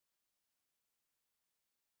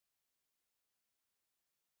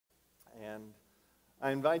and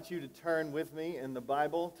I invite you to turn with me in the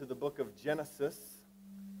Bible to the book of Genesis.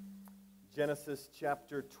 Genesis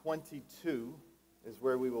chapter 22 is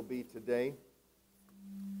where we will be today.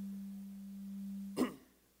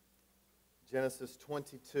 Genesis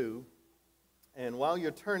 22. And while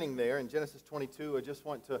you're turning there in Genesis 22, I just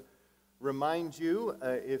want to remind you,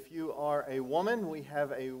 if you are a woman, we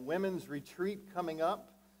have a women's retreat coming up.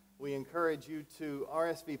 We encourage you to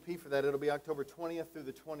RSVP for that. It'll be October 20th through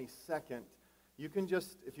the 22nd. You can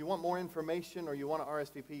just, if you want more information or you want to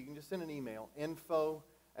RSVP, you can just send an email,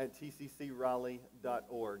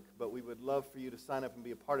 info@tccraleigh.org. But we would love for you to sign up and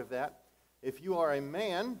be a part of that. If you are a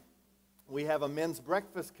man, we have a men's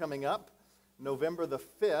breakfast coming up November the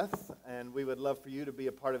 5th, and we would love for you to be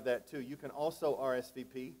a part of that too. You can also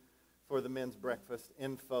RSVP for the men's breakfast,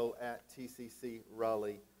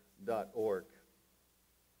 info@tccraleigh.org.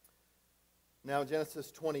 Now,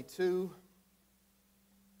 Genesis 22,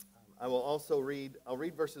 I'll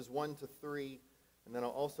read verses 1 to 3, and then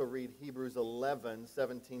I'll also read Hebrews 11,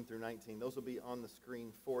 17 through 19. Those will be on the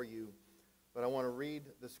screen for you. But I want to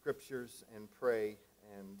read the scriptures and pray,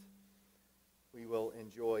 and we will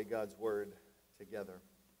enjoy God's word together.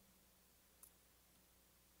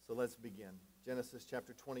 So let's begin. Genesis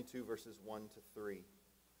chapter 22, verses 1 to 3.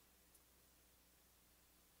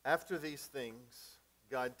 After these things,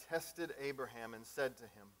 God tested Abraham and said to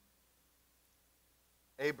him,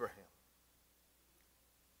 "Abraham."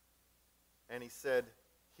 And he said,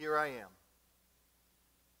 "Here I am."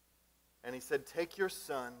 And he said, "Take your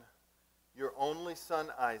son, your only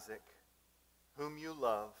son Isaac, whom you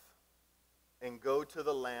love, and go to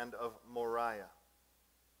the land of Moriah,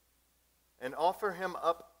 and offer him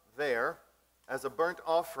up there as a burnt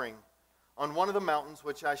offering on one of the mountains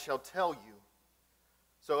which I shall tell you."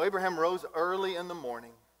 So Abraham rose early in the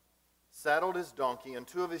morning, saddled his donkey and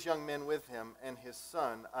two of his young men with him, and his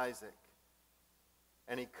son Isaac.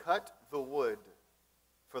 And he cut the wood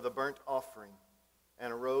for the burnt offering,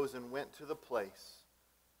 and arose and went to the place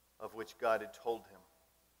of which God had told him.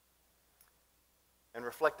 And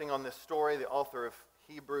reflecting on this story, the author of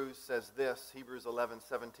Hebrews says this, Hebrews 11,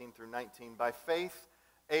 17 through 19, "By faith,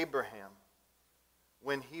 Abraham,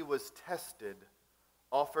 when he was tested,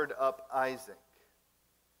 offered up Isaac.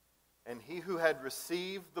 And he who had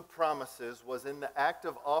received the promises was in the act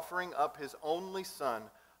of offering up his only son,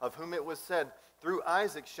 of whom it was said, 'Through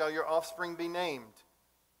Isaac shall your offspring be named.'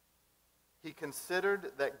 He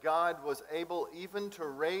considered that God was able even to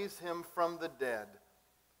raise him from the dead,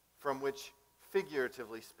 from which,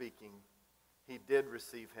 figuratively speaking, he did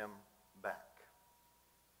receive him back."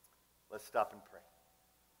 Let's stop and pray.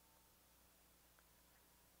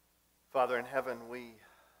 Father in heaven, we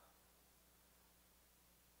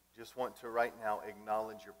just want to right now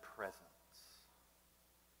acknowledge your presence.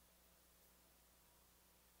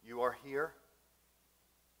 You are here,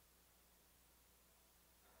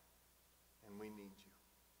 and we need you.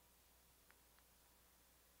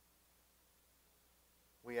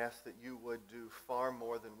 We ask that you would do far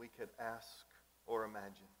more than we could ask or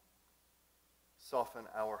imagine. Soften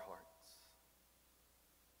our hearts.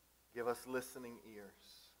 Give us listening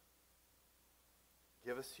ears.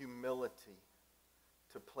 Give us humility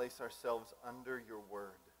to place ourselves under your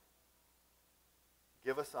word.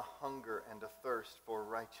 Give us a hunger and a thirst for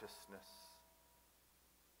righteousness.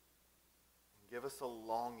 And give us a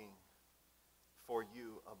longing for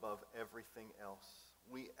you above everything else.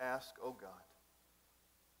 We ask, oh God,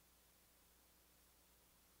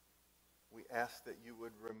 we ask that you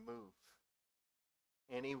would remove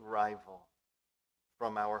any rival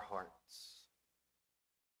from our hearts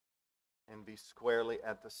and be squarely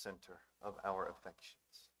at the center of our affections.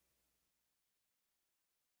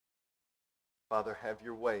 Father, have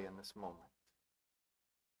your way in this moment.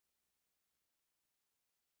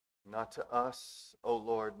 Not to us, O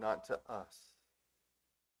Lord, not to us,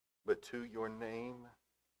 but to your name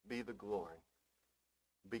be the glory,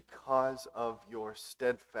 because of your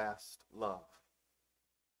steadfast love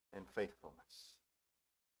and faithfulness.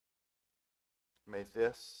 May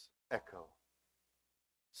this echo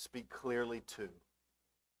speak clearly to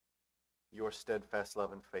your steadfast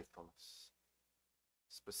love and faithfulness.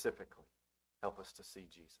 Specifically, help us to see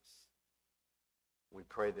Jesus. We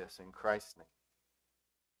pray this in Christ's name.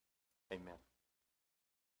 Amen.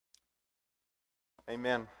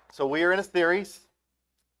 Amen. So we are in a series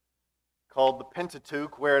called the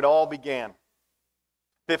Pentateuch, where it all began.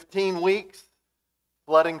 15 weeks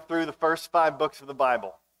flooding through the first 5 books of the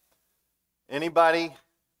Bible. Anybody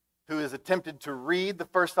who has attempted to read the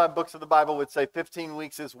first 5 books of the Bible would say 15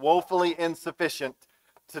 weeks is woefully insufficient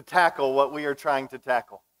to tackle what we are trying to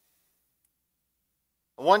tackle.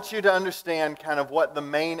 I want you to understand kind of what the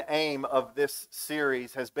main aim of this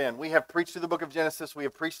series has been. We have preached through the book of Genesis. We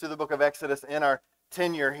have preached through the book of Exodus in our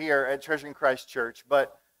tenure here at Treasuring Christ Church.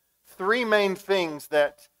 But three main things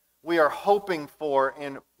that we are hoping for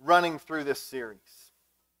in running through this series.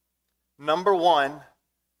 Number one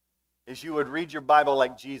is you would read your Bible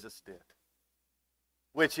like Jesus did,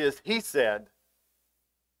 which is, he said,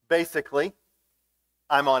 basically,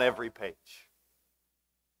 I'm on every page.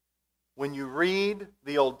 When you read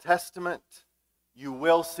the Old Testament, you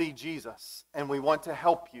will see Jesus, and we want to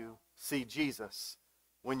help you see Jesus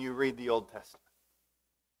when you read the Old Testament.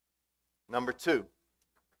 Number two,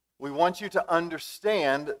 we want you to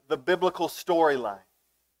understand the biblical storyline.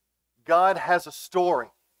 God has a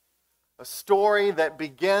story that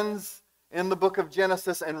begins in the book of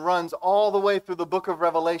Genesis and runs all the way through the book of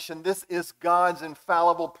Revelation. This is God's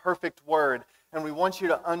infallible, perfect word, and we want you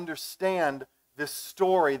to understand this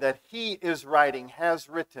story that He is writing, has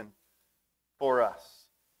written for us.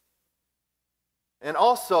 And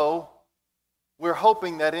also, we're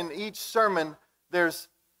hoping that in each sermon there's,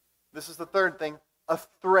 this is the third thing, a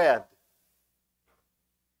thread.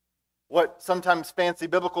 What sometimes fancy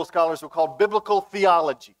biblical scholars will call biblical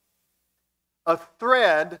theology. A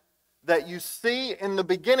thread that you see in the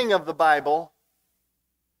beginning of the Bible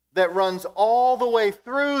that runs all the way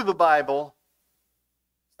through the Bible,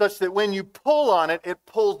 such that when you pull on it, it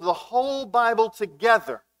pulls the whole Bible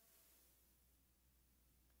together.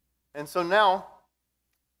 And so now,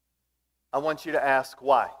 I want you to ask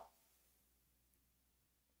why.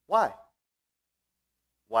 Why?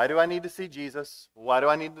 Why do I need to see Jesus? Why do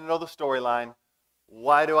I need to know the storyline?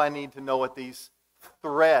 Why do I need to know what these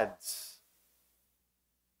threads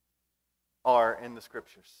are in the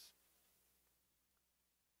Scriptures?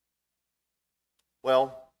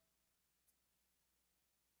 Well,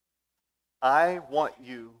 I want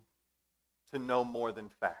you to know more than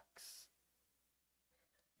facts.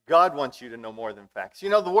 God wants you to know more than facts. You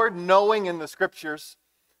know, the word knowing in the Scriptures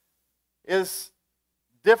is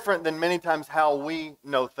different than many times how we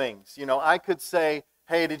know things. You know, I could say,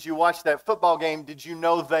 hey, did you watch that football game? Did you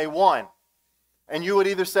know they won? And you would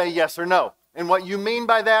either say yes or no. And what you mean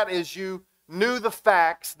by that is you knew the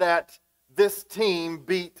facts that this team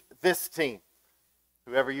beat this team.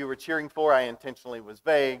 Whoever you were cheering for, I intentionally was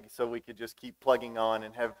vague so we could just keep plugging on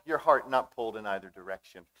and have your heart not pulled in either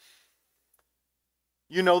direction.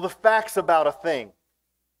 You know the facts about a thing.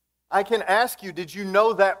 I can ask you, did you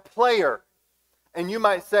know that player? And you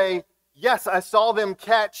might say, yes, I saw them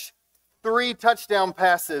catch 3 touchdown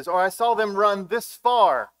passes, or I saw them run this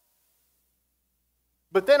far.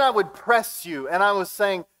 But then I would press you, and I was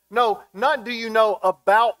saying, no, not do you know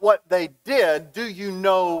about what they did, do you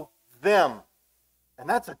know them? And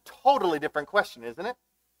that's a totally different question, isn't it?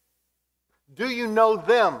 Do you know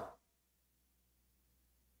them?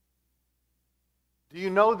 Do you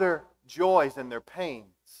know their joys and their pains?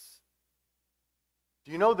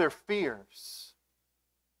 Do you know their fears?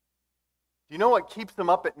 Do you know what keeps them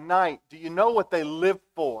up at night? Do you know what they live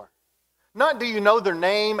for? Not do you know their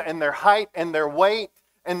name and their height and their weight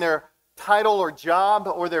and their title or job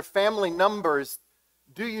or their family numbers.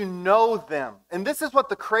 Do you know them? And this is what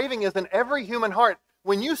the craving is in every human heart.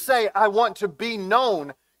 When you say, I want to be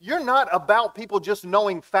known, you're not about people just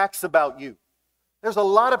knowing facts about you. There's a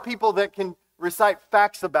lot of people that can recite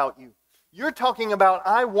facts about you. You're talking about,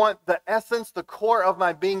 I want the essence, the core of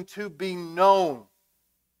my being to be known.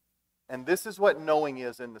 And this is what knowing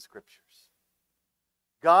is in the Scriptures.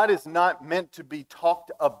 God is not meant to be talked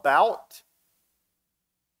about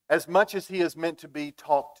as much as He is meant to be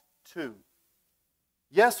talked to.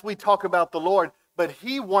 Yes, we talk about the Lord, but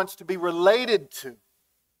He wants to be related to.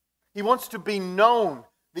 He wants to be known,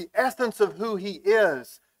 the essence of who He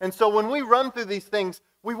is. And so when we run through these things,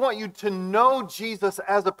 we want you to know Jesus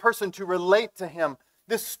as a person, to relate to Him.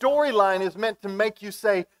 This storyline is meant to make you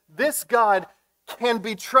say, this God can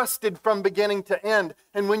be trusted from beginning to end.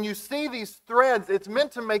 And when you see these threads, it's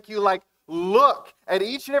meant to make you look at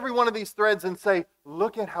each and every one of these threads and say,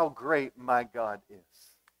 look at how great my God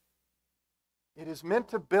is. It is meant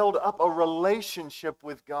to build up a relationship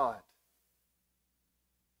with God.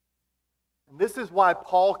 And this is why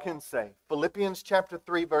Paul can say, Philippians chapter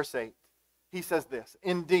 3, verse 8, he says this,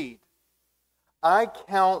 indeed, I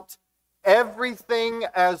count everything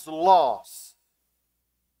as loss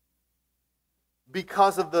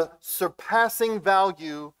because of the surpassing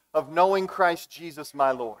value of knowing Christ Jesus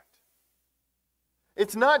my Lord.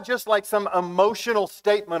 It's not just like some emotional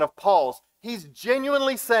statement of Paul's. He's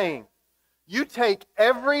genuinely saying, you take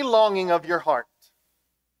every longing of your heart,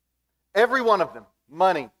 every one of them,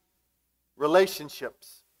 money,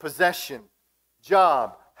 relationships, possession,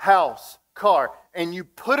 job, house, car and you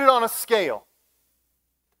put it on a scale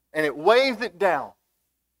and it weighs it down,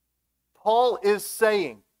 Paul is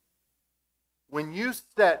saying, when you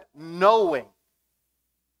set knowing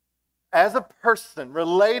as a person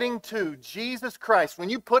relating to Jesus Christ, when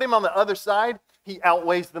you put him on the other side, he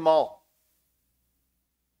outweighs them all.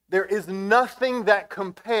 There is nothing that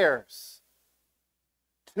compares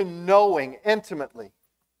to knowing intimately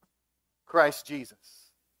Christ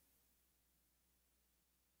Jesus.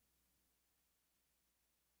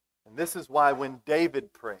 And this is why when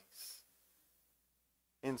David prays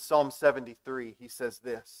in Psalm 73, he says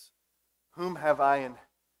this, "Whom have I in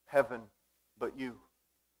heaven but you?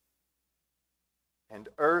 And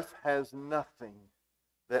earth has nothing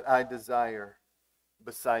that I desire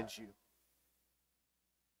besides you."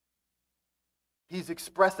 He's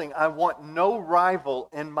expressing, I want no rival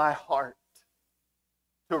in my heart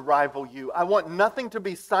to rival you. I want nothing to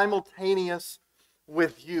be simultaneous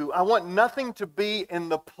with you. I want nothing to be in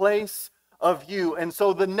the place of you. And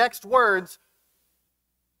so the next words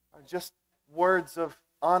are just words of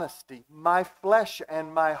honesty. My flesh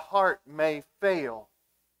and my heart may fail.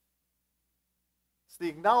 It's the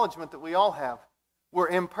acknowledgement that we all have. We're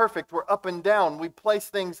imperfect. We're up and down. We place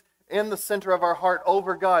things in the center of our heart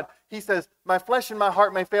over God. He says, my flesh and my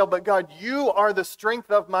heart may fail, but God, you are the strength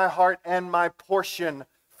of my heart and my portion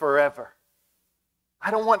forever.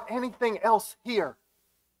 I don't want anything else here.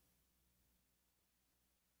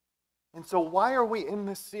 And so why are we in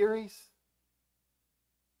this series?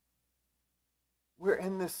 We're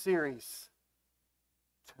in this series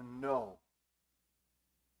to know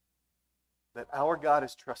that our God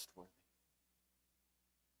is trustworthy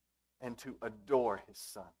and to adore his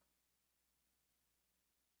Son.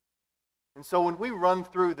 And so when we run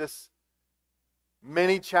through this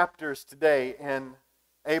many chapters today in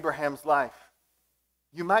Abraham's life,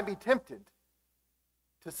 you might be tempted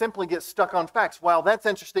to simply get stuck on facts. Wow, that's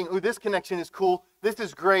interesting. Ooh, this connection is cool. This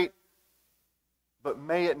is great. But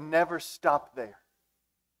may it never stop there.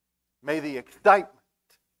 May the excitement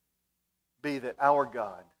be that our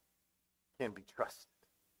God can be trusted.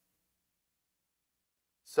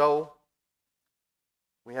 So,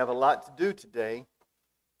 we have a lot to do today.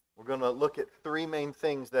 We're going to look at three main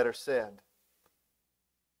things that are said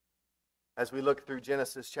as we look through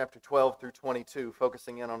Genesis chapter 12 through 22,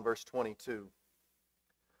 focusing in on verse 22.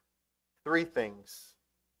 Three things.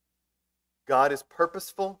 God is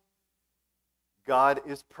purposeful, God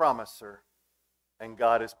is promiser, and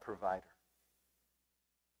God is provider.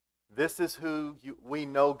 This is who we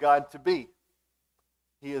know God to be.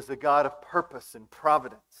 He is a God of purpose and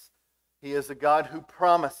providence. He is a God who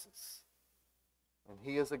promises. And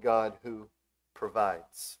he is a God who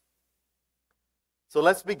provides. So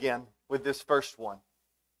let's begin with this first one.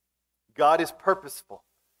 God is purposeful.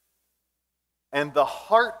 And the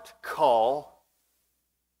heart call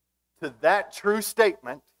to that true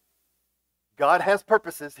statement, God has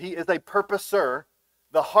purposes, he is a purposer.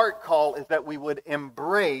 The heart call is that we would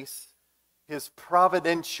embrace his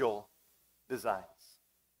providential designs.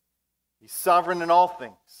 He's sovereign in all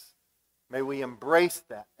things. May we embrace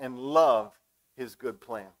that and love his good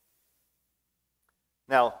plan.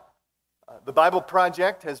 Now, the Bible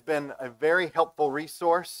Project has been a very helpful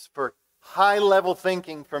resource for high-level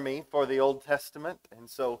thinking for me for the Old Testament. And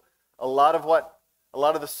so a lot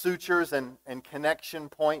of the sutures and connection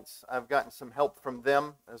points, I've gotten some help from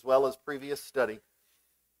them as well as previous study.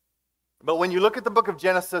 But when you look at the book of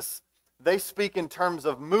Genesis, they speak in terms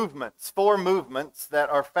of movements, 4 movements that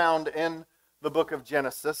are found in the book of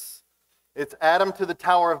Genesis. It's Adam to the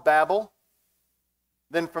Tower of Babel.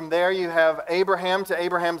 Then from there you have Abraham to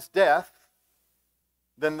Abraham's death.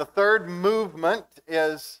 Then the third movement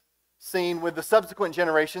is seen with the subsequent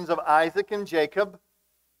generations of Isaac and Jacob.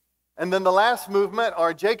 And then the last movement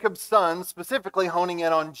are Jacob's sons, specifically honing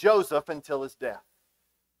in on Joseph until his death.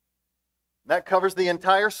 That covers the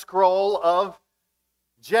entire scroll of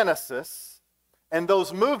Genesis. And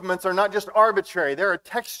those movements are not just arbitrary. There are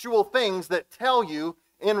textual things that tell you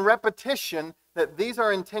in repetition that these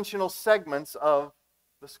are intentional segments of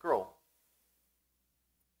the scroll.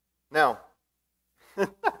 Now,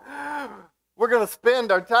 we're going to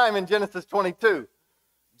spend our time in Genesis 22.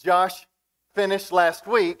 Josh finished last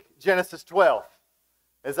week Genesis 12.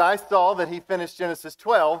 As I saw that he finished Genesis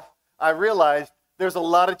 12, I realized there's a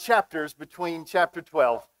lot of chapters between chapter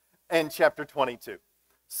 12 and chapter 22.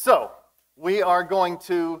 So, we are going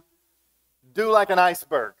to do like an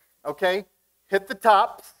iceberg, okay? Hit the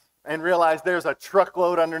tops and realize there's a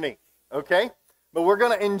truckload underneath, okay? But we're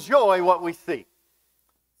going to enjoy what we see.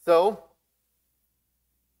 So,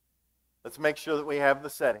 let's make sure that we have the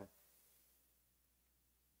setting.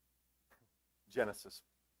 Genesis.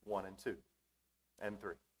 1 and 2 and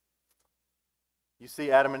 3. You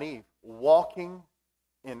see Adam and Eve walking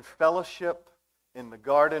in fellowship in the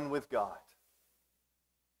garden with God.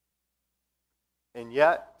 And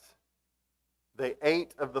yet, they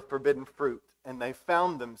ate of the forbidden fruit, and they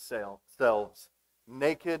found themselves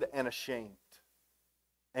naked and ashamed.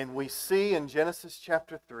 And we see in Genesis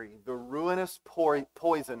chapter 3 the ruinous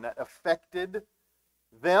poison that affected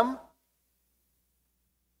them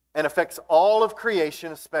and affects all of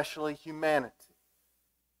creation, especially humanity.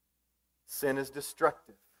 Sin is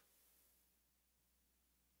destructive.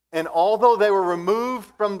 And although they were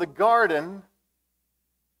removed from the garden,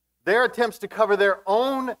 their attempts to cover their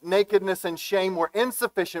own nakedness and shame were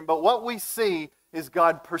insufficient. But what we see is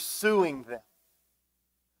God pursuing them,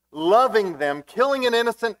 loving them, killing an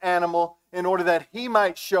innocent animal in order that He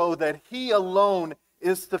might show that He alone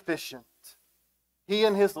is sufficient. He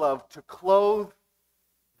in His love to clothe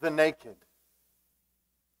the naked,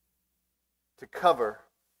 to cover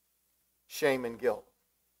shame and guilt.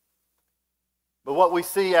 But what we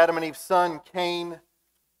see, Adam and Eve's son, Cain,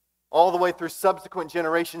 all the way through subsequent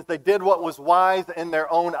generations, they did what was wise in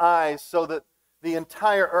their own eyes, so that the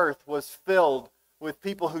entire earth was filled with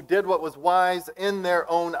people who did what was wise in their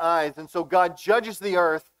own eyes. And so God judges the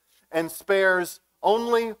earth and spares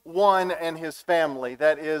only one and his family,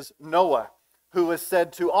 that is Noah, who is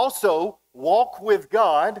said to also walk with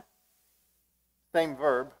God, same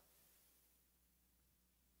verb,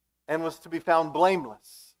 and was to be found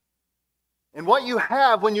blameless. And what you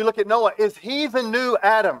have when you look at Noah is he the new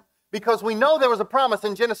Adam, because we know there was a promise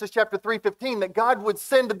in Genesis chapter 3:15 that God would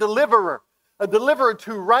send a deliverer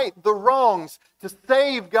to right the wrongs, to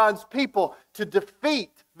save God's people, to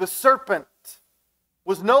defeat the serpent.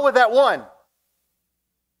 Was Noah that one?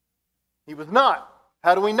 He was not.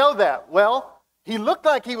 How do we know that? Well, he looked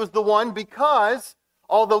like he was the one because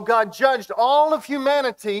although God judged all of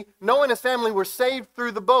humanity, Noah and his family were saved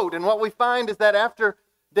through the boat. And what we find is that after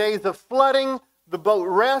days of flooding, the boat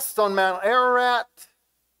rests on Mount Ararat.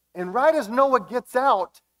 And right as Noah gets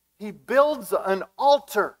out, he builds an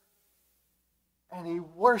altar and he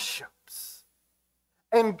worships.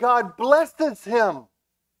 And God blesses him.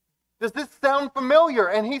 Does this sound familiar?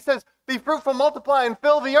 And he says, be fruitful, multiply, and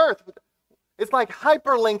fill the earth. It's like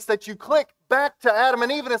hyperlinks that you click back to Adam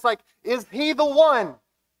and Eve, and it's like, is he the one?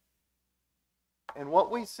 And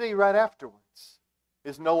what we see right afterwards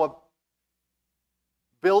is Noah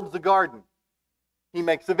builds a garden. He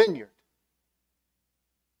makes a vineyard.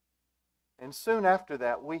 And soon after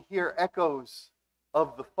that, we hear echoes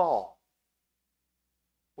of the fall,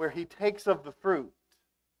 where he takes of the fruit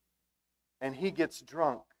and he gets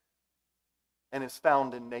drunk and is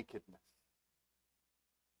found in nakedness.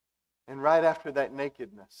 And right after that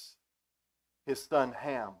nakedness, his son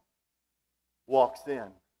Ham walks in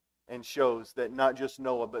and shows that not just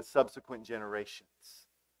Noah, but subsequent generations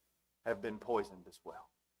have been poisoned as well.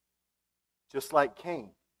 Just like Cain,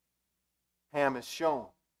 Ham is shown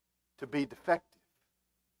to be defective.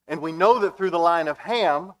 And we know that through the line of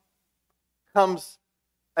Ham comes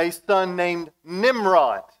a son named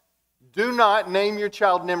Nimrod. Do not name your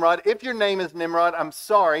child Nimrod. If your name is Nimrod, I'm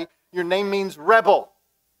sorry, your name means rebel.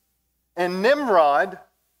 And Nimrod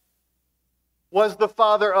was the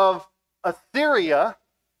father of Assyria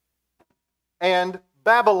and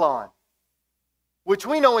Babylon, which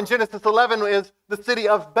we know in Genesis 11 is the city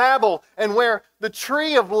of Babel, and where the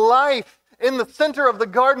tree of life in the center of the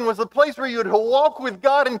garden was the place where you would walk with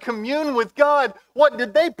God and commune with God. What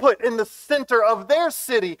did they put in the center of their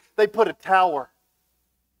city? They put a tower.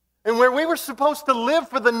 And where we were supposed to live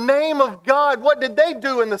for the name of God, what did they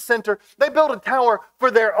do in the center? They built a tower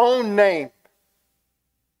for their own name.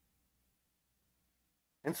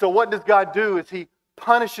 And so what does God do is He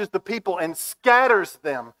punishes the people and scatters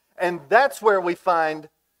them. And that's where we find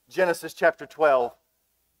Genesis chapter 12.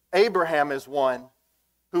 Abraham is one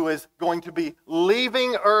who is going to be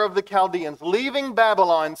leaving Ur of the Chaldeans, leaving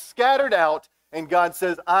Babylon, scattered out, and God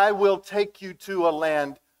says, I will take you to a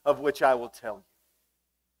land of which I will tell you.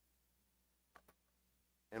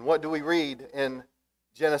 And what do we read in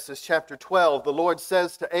Genesis chapter 12? The Lord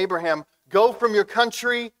says to Abraham, go from your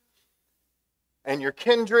country and your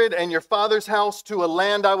kindred and your father's house to a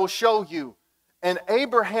land I will show you. And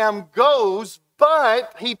Abraham goes,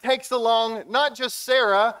 but he takes along not just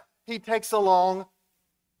Sarah, he takes along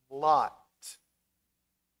Lot.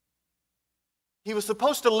 He was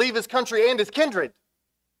supposed to leave his country and his kindred.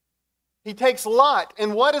 He takes Lot,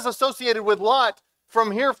 and what is associated with Lot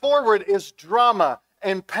from here forward is drama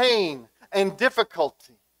and pain and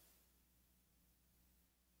difficulty.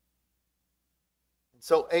 And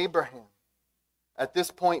so Abraham, at this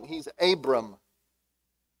point he's Abram.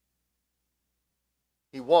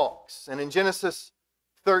 he walks. And in Genesis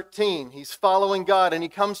 13, he's following God and he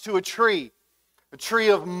comes to a tree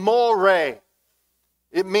of Moreh.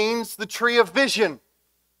 It means the tree of vision.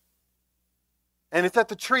 And it's at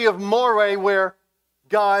the tree of Moreh where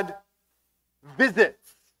God visits.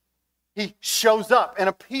 He shows up and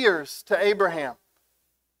appears to Abraham.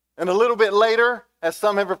 And a little bit later, as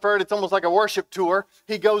some have referred, it's almost like a worship tour,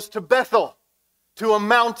 he goes to Bethel, to a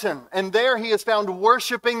mountain. And there he is found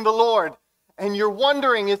worshiping the Lord. And you're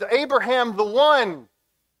wondering, is Abraham the one?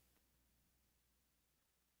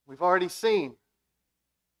 We've already seen.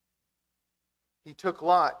 He took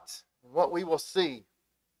Lot. And what we will see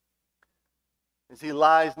is he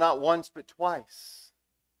lies not once but twice.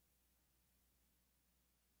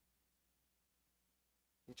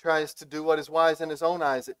 He tries to do what is wise in his own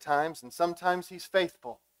eyes at times, and sometimes he's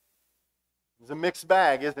faithful. He's a mixed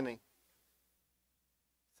bag, isn't he?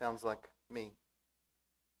 Sounds like me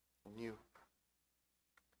and you.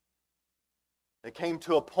 They came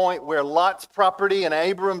to a point where Lot's property and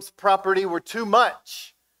Abram's property were too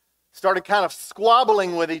much. Started kind of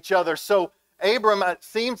squabbling with each other. So Abram, it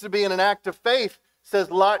seems to be in an act of faith, says,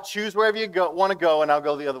 Lot, choose wherever you want to go, and I'll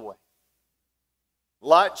go the other way.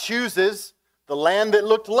 Lot chooses the land that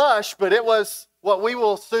looked lush, but it was what we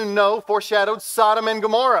will soon know foreshadowed Sodom and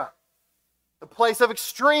Gomorrah, the place of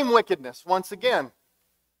extreme wickedness once again.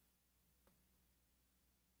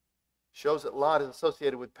 Shows that Lot is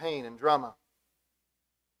associated with pain and drama.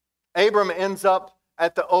 Abram ends up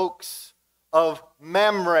at the oaks of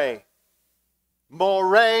Mamre.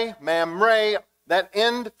 Moreh, Mamre, that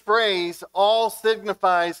end phrase all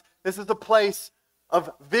signifies this is a place of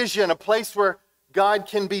vision, a place where God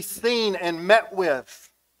can be seen and met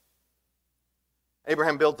with.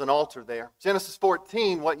 Abraham builds an altar there. Genesis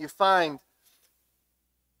 14, what you find,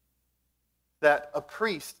 that a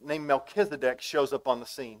priest named Melchizedek shows up on the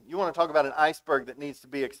scene. You want to talk about an iceberg that needs to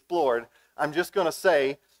be explored. I'm just going to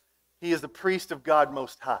say he is the priest of God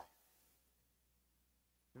Most High.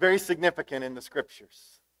 Very significant in the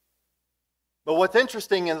Scriptures. But what's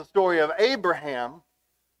interesting in the story of Abraham,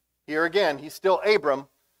 here again, he's still Abram.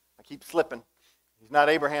 I keep slipping. He's not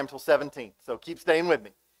Abraham till 17, so keep staying with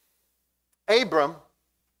me. Abram,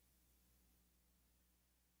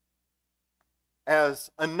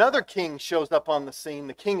 as another king shows up on the scene,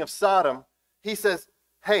 the king of Sodom, he says,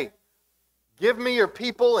 hey, give me your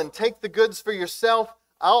people and take the goods for yourself.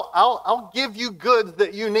 I'll give you goods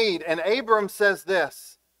that you need. And Abram says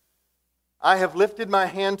this, I have lifted my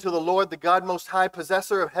hand to the Lord, the God Most High,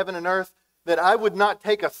 possessor of heaven and earth, that I would not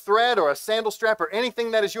take a thread or a sandal strap or anything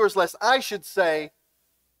that is yours, lest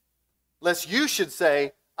you should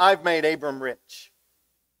say, I've made Abram rich.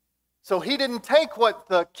 So he didn't take what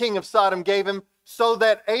the king of Sodom gave him so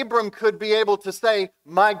that Abram could be able to say,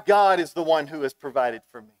 my God is the one who has provided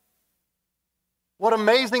for me. What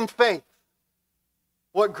amazing faith.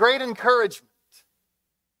 What great encouragement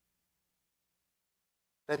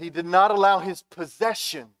that he did not allow his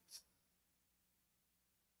possessions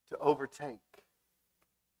to overtake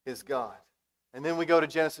his God. And then we go to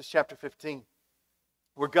Genesis chapter 15,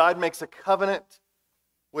 where God makes a covenant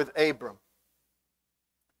with Abram.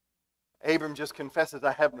 Abram just confesses,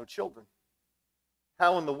 I have no children.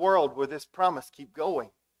 How in the world will this promise keep going?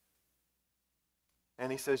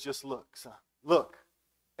 And he says, just look, son. Look,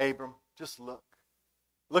 Abram, just look.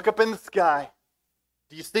 Look up in the sky.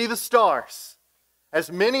 Do you see the stars? As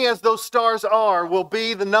many as those stars are will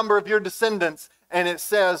be the number of your descendants. And it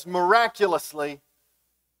says, miraculously,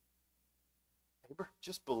 Abraham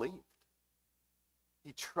just believed.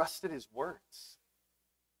 He trusted his words.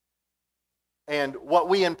 And what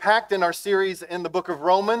we unpacked in our series in the book of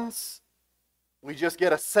Romans, we just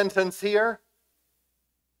get a sentence here.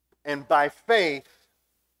 And by faith,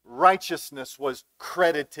 righteousness was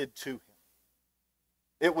credited to him.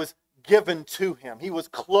 It was given to him. He was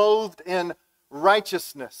clothed in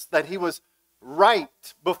righteousness, that he was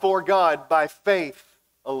right before God by faith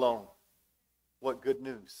alone. What good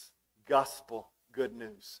news. Gospel good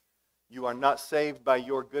news. You are not saved by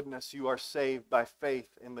your goodness. You are saved by faith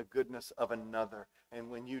in the goodness of another. And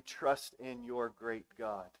when you trust in your great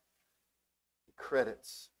God, he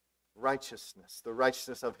credits righteousness, the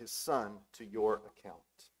righteousness of his Son, to your account.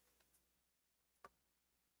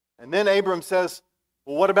 And then Abram says,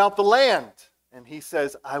 well, what about the land? And he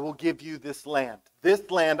says, I will give you this land. This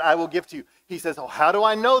land I will give to you. He says, oh, how do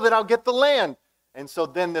I know that I'll get the land? And so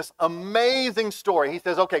then this amazing story. He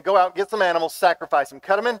says, okay, go out, get some animals, sacrifice them,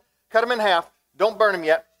 cut them in half, don't burn them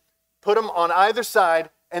yet, put them on either side.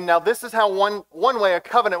 And now this is how one way a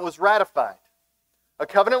covenant was ratified. A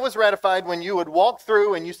covenant was ratified when you would walk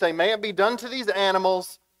through and you say, may it be done to these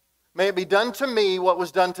animals May it be done to me what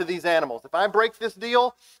was done to these animals. If I break this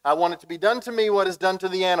deal, I want it to be done to me what is done to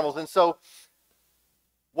the animals. And so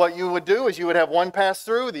what you would do is you would have one pass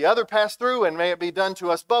through, the other pass through, and may it be done to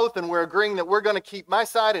us both. And we're agreeing that we're going to keep my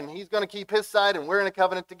side and he's going to keep his side, and we're in a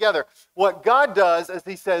covenant together. What God does is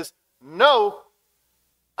he says, no,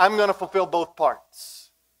 I'm going to fulfill both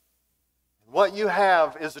parts. What you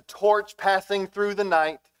have is a torch passing through the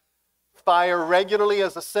night, fire regularly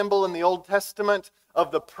as a symbol in the Old Testament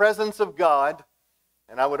of the presence of God,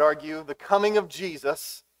 and I would argue the coming of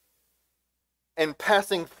Jesus, and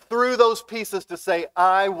passing through those pieces to say,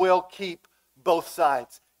 I will keep both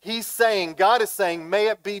sides. He's saying, God is saying, may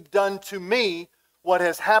it be done to me what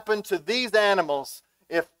has happened to these animals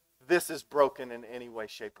if this is broken in any way,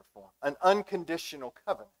 shape, or form. An unconditional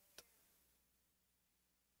covenant.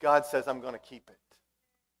 God says, I'm going to keep it.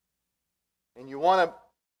 And you want to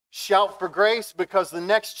shout for grace because the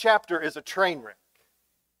next chapter is a train wreck.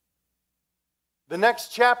 The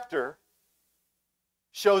next chapter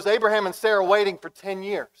shows Abraham and Sarah waiting for 10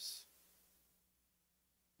 years.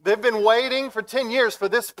 They've been waiting for 10 years for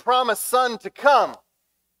this promised son to come.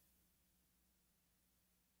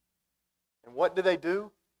 And what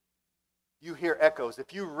do? You hear echoes.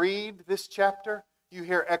 If you read this chapter, you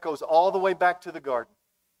hear echoes all the way back to the garden.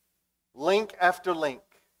 Link after link.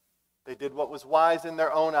 They did what was wise in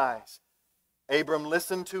their own eyes. Abram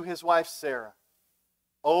listened to his wife Sarah.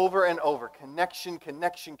 Over and over, connection,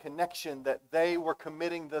 that they were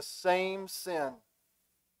committing the same sin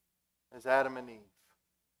as Adam and Eve.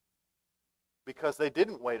 Because they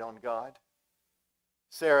didn't wait on God.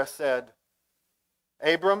 Sarah said,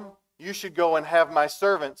 Abram, you should go and have my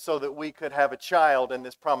servant so that we could have a child and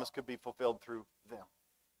this promise could be fulfilled through them.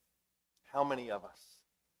 How many of us,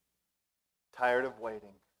 tired of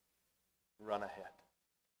waiting, run ahead?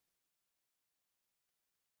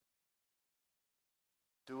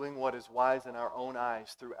 Doing what is wise in our own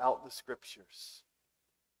eyes throughout the Scriptures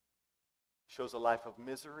shows a life of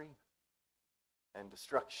misery and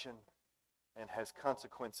destruction and has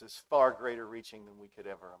consequences far greater reaching than we could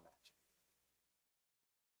ever imagine.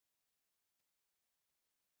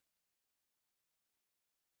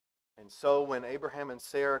 And so when Abraham and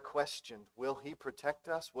Sarah questioned, will he protect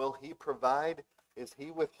us? Will he provide? Is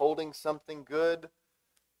he withholding something good?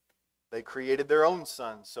 They created their own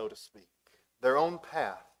son, so to speak. Their own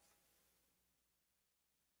path.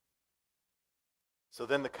 So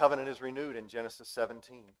then the covenant is renewed in Genesis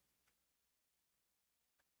 17.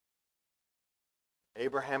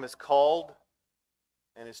 Abraham is called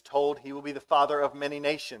and is told he will be the father of many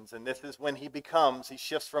nations. And this is when he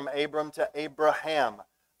shifts from Abram to Abraham.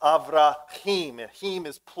 Avraham. Him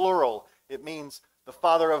is plural. It means the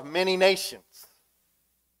father of many nations.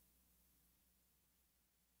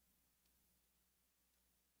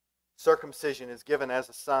 Circumcision is given as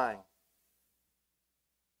a sign.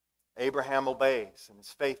 Abraham obeys and is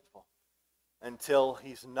faithful until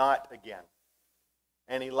he's not again.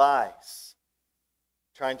 And he lies,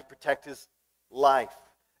 trying to protect his life.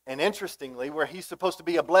 And interestingly, where he's supposed to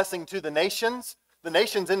be a blessing to the nations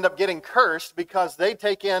end up getting cursed because they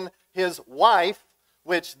take in his wife,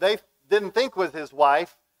 which they didn't think was his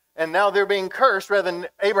wife, and now they're being cursed rather than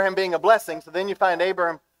Abraham being a blessing. So then you find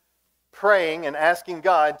Abraham praying and asking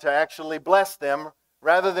God to actually bless them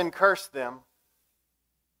rather than curse them.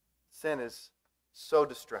 Sin is so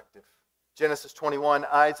destructive. Genesis 21,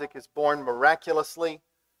 Isaac is born miraculously.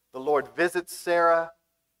 The Lord visits Sarah,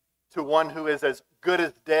 to one who is as good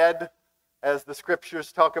as dead, as the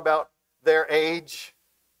Scriptures talk about their age.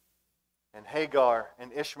 And Hagar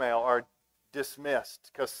and Ishmael are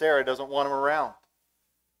dismissed because Sarah doesn't want them around.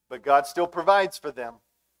 But God still provides for them.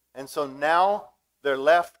 And so now they're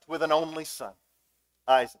left with an only son,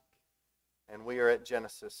 Isaac. And we are at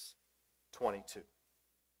Genesis 22.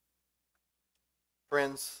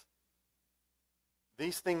 Friends,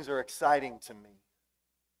 these things are exciting to me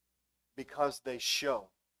because they show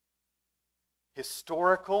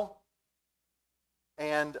historical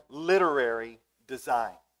and literary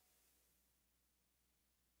design.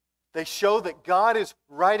 They show that God is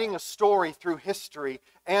writing a story through history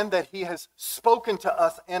and that He has spoken to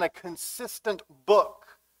us in a consistent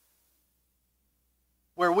book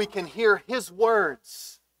where we can hear His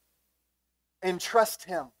words and trust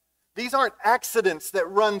Him. These aren't accidents that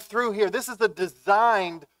run through here. This is a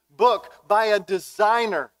designed book by a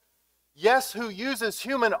designer. Yes, who uses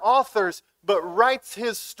human authors, but writes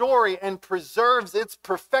his story and preserves its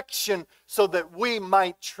perfection so that we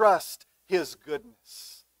might trust His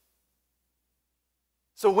goodness.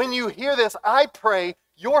 So when you hear this, I pray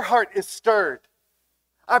your heart is stirred.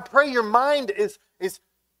 I pray your mind is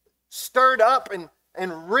stirred up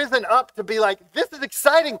and risen up to be like, this is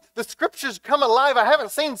exciting. The scriptures come alive. I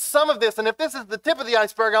haven't seen some of this. And if this is the tip of the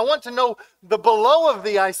iceberg, I want to know the below of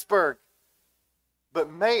the iceberg. But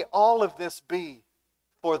may all of this be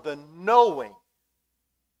for the knowing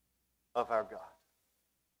of our God.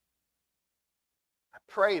 I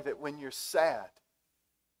pray that when you're sad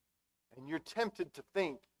and you're tempted to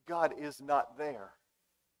think God is not there,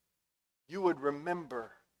 you would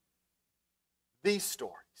remember these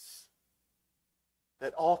stories.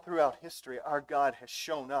 That all throughout history, our God has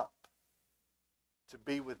shown up to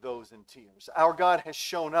be with those in tears. Our God has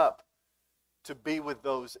shown up to be with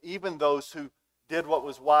those, even those who did what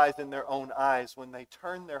was wise in their own eyes. When they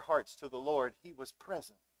turned their hearts to the Lord, He was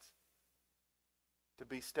present to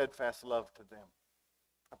be steadfast love to them.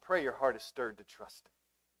 I pray your heart is stirred to trust Him.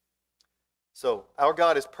 So, our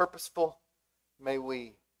God is purposeful. May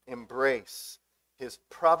we embrace His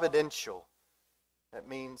providential, that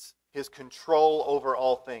means His control over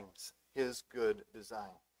all things, His good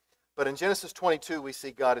design. But in Genesis 22, we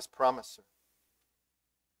see God as promiser,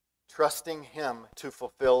 trusting Him to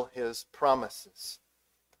fulfill His promises.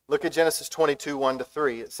 Look at Genesis 22,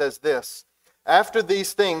 1-3. It says this, after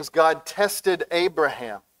these things, God tested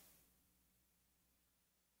Abraham.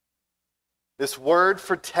 This word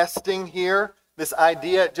for testing here, this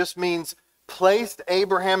idea, it just means placed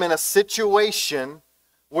Abraham in a situation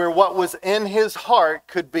where what was in his heart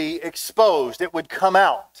could be exposed. It would come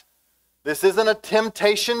out. This isn't a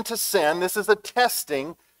temptation to sin. This is a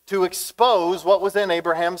testing to expose what was in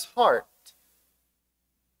Abraham's heart.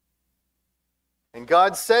 And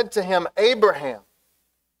God said to him, Abraham.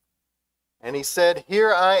 And he said,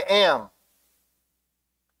 here I am.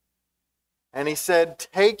 And he said,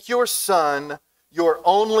 take your son, your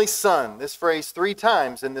only son. This phrase 3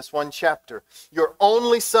 times in this one chapter. Your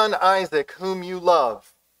only son Isaac, whom you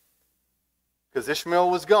love. Because Ishmael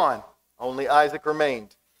was gone. Only Isaac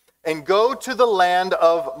remained. And go to the land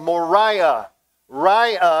of Moriah.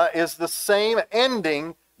 Moriah is the same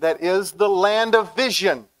ending that is the land of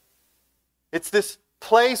vision. It's this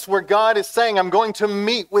place where God is saying, I'm going to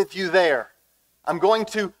meet with you there. I'm going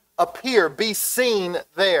to appear, be seen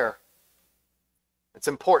there. It's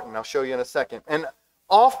important. I'll show you in a second. And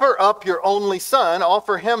offer up your only son,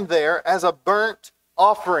 offer him there as a burnt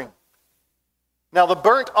offering. Now, the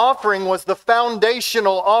burnt offering was the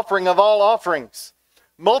foundational offering of all offerings.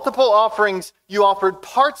 Multiple offerings, you offered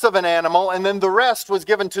parts of an animal, and then the rest was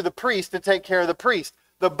given to the priest to take care of the priest.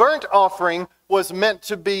 The burnt offering was meant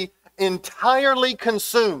to be entirely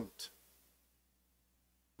consumed.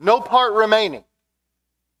 No part remaining.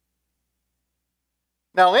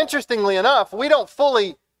 Now, interestingly enough, we don't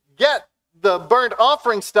fully get the burnt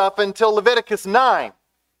offering stuff until Leviticus 9.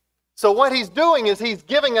 So what he's doing is he's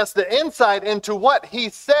giving us the insight into what he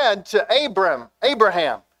said to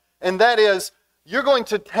Abraham. And that is, you're going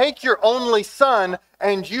to take your only son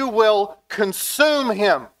and you will consume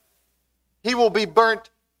him. He will be burnt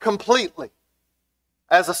completely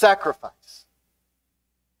as a sacrifice.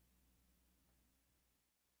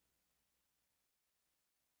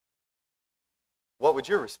 What would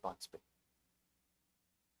your response be?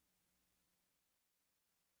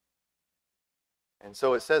 And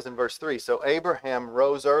so it says in verse 3, so Abraham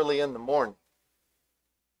rose early in the morning.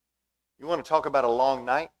 You want to talk about a long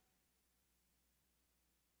night?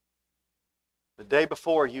 The day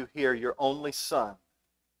before you hear your only son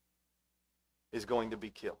is going to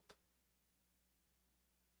be killed.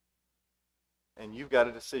 And you've got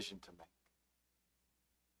a decision to make.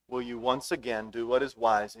 Will you once again do what is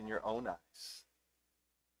wise in your own eyes?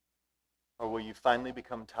 Or will you finally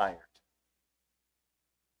become tired?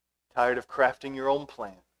 Tired of crafting your own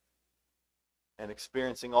plan and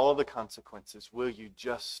experiencing all of the consequences? Will you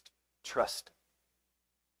just trust Him?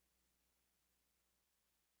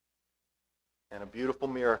 And a beautiful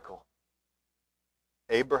miracle.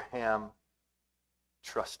 Abraham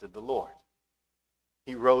trusted the Lord.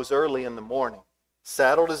 He rose early in the morning,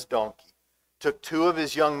 saddled his donkey, took 2 of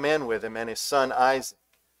his young men with him and his son Isaac,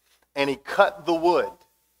 and he cut the wood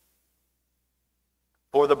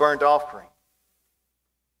for the burnt offering,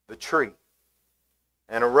 the tree,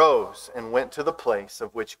 and arose and went to the place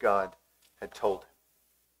of which God had told him.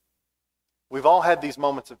 We've all had these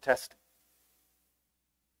moments of testing,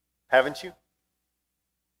 haven't you?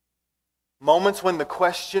 Moments when the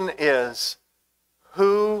question is,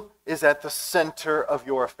 who is at the center of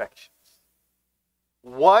your affections?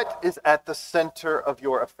 What is at the center of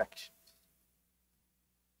your affections?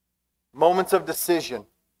 Moments of decision,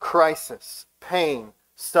 crisis, pain,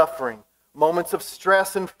 suffering, moments of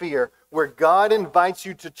stress and fear, where God invites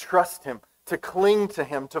you to trust Him, to cling to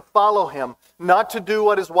him, to follow him, not to do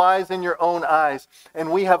what is wise in your own eyes.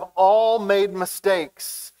 And we have all made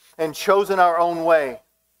mistakes and chosen our own way.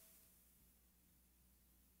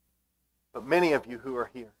 But many of you who are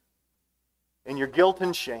here, in your guilt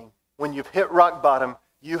and shame, when you've hit rock bottom,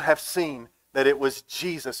 you have seen that it was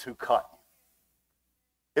Jesus who caught you.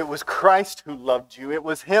 It was Christ who loved you. It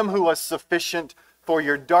was him who was sufficient for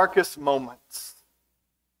your darkest moments.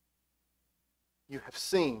 You have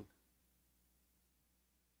seen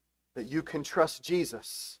that you can trust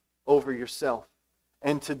Jesus over yourself.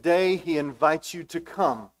 And today he invites you to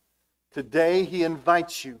come. Today he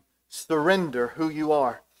invites you, surrender who you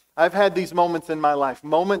are. I've had these moments in my life,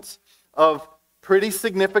 moments of pretty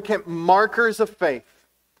significant markers of faith.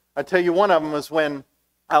 I tell you, one of them was when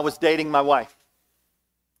I was dating my wife,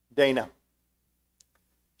 Dana.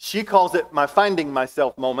 She calls it my finding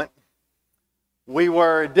myself moment. We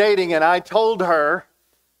were dating and I told her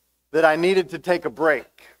that I needed to take a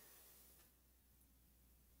break.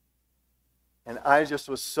 And I just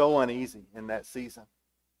was so uneasy in that season.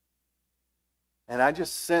 And I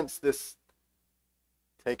just sensed this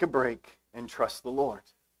take a break and trust the Lord.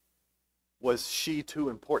 Was she too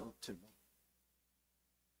important to me?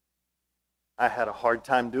 I had a hard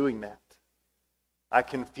time doing that. I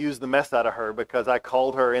confused the mess out of her because I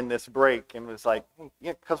called her in this break and was like, hey,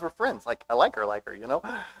 yeah, because we're friends. Like, I like her, you know?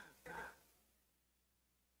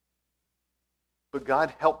 But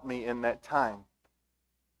God helped me in that time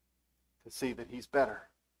to see that he's better.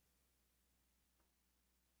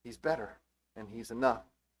 He's better, and he's enough.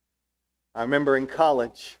 I remember in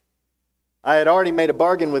college, I had already made a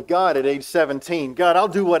bargain with God at age 17. God, I'll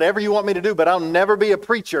do whatever you want me to do, but I'll never be a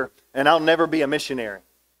preacher, and I'll never be a missionary.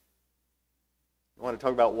 You want to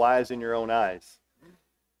talk about wise in your own eyes?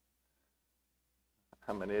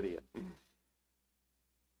 I'm an idiot.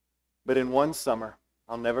 But in one summer,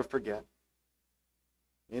 I'll never forget,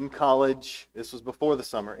 in college, this was before the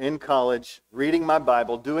summer, in college, reading my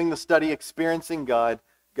Bible, doing the study, experiencing God,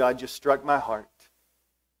 God just struck my heart.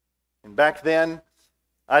 And back then,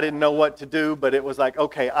 I didn't know what to do, but it was like,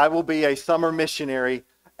 okay, I will be a summer missionary,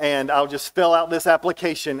 and I'll just fill out this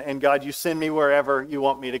application, and God, you send me wherever you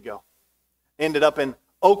want me to go. Ended up in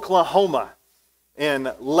Oklahoma,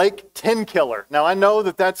 in Lake Tenkiller. Now, I know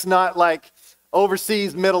that that's not like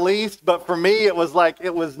overseas Middle East, but for me, it was like,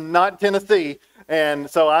 it was not Tennessee. And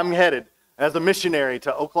so I'm headed as a missionary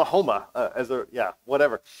to Oklahoma,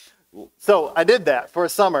 whatever. So I did that for a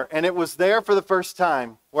summer, and it was there for the first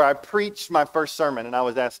time where I preached my first sermon, and I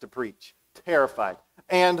was asked to preach. Terrified.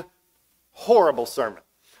 And horrible sermon.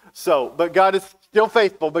 So, but God is still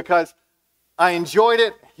faithful because I enjoyed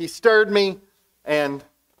it, he stirred me, and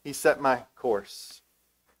he set my course.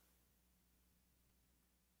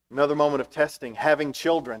 Another moment of testing, having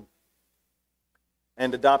children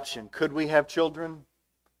and adoption. Could we have children?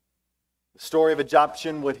 The story of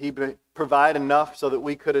adoption, would he provide enough so that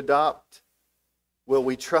we could adopt? Will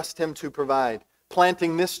we trust him to provide?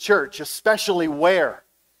 Planting this church, especially where?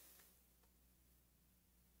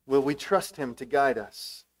 Will we trust him to guide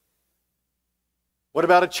us? What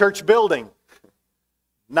about a church building?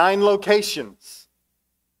 9 locations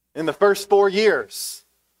in the first 4 years.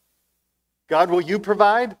 God, will you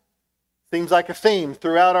provide? Seems like a theme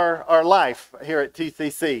throughout our life here at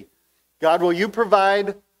TCC. God, will you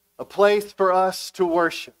provide a place for us to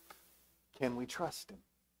worship? Can we trust him?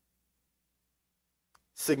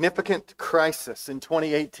 Significant crisis in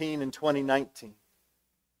 2018 and 2019.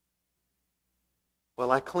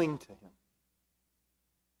 Will I cling to him?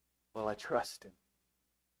 Will I trust him?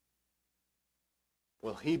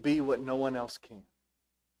 Will he be what no one else can?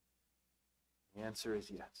 The answer is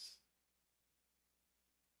yes.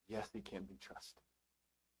 Yes, he can be trusted.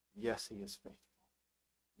 Yes, he is faithful.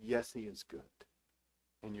 Yes, he is good.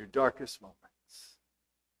 In your darkest moments,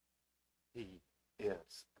 he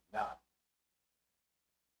is enough.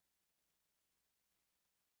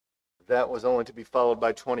 That was only to be followed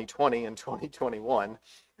by 2020 and 2021,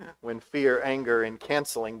 when fear, anger, and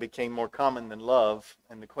canceling became more common than love.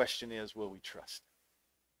 And the question is, will we trust?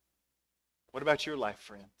 What about your life,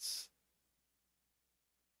 friends?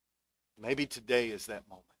 Maybe today is that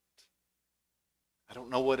moment. I don't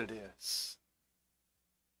know what it is.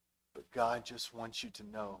 But God just wants you to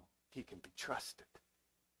know he can be trusted.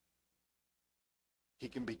 He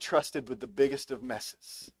can be trusted with the biggest of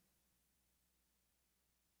messes.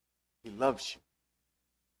 He loves you.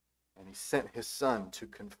 And he sent his son to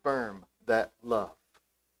confirm that love.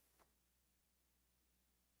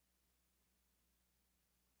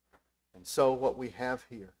 And so what we have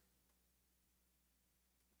here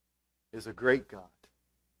is a great God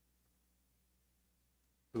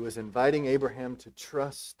who is inviting Abraham to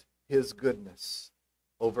trust his goodness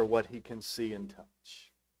over what he can see and touch.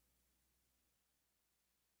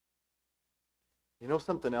 You know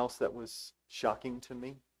something else that was shocking to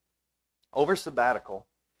me? Over sabbatical,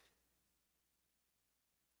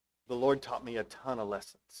 the Lord taught me a ton of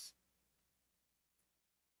lessons.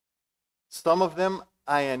 Some of them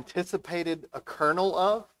I anticipated a kernel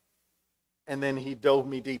of, and then he dove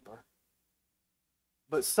me deeper.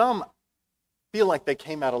 But some feel like they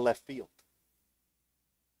came out of left field.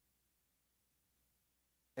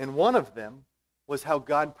 And one of them was how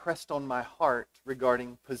God pressed on my heart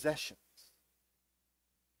regarding possessions.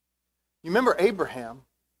 You remember Abraham,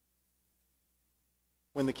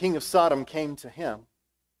 when the king of Sodom came to him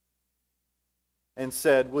and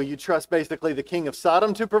said, will you trust basically the king of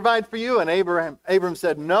Sodom to provide for you? And Abram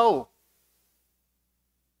said, no.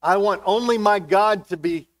 I want only my God to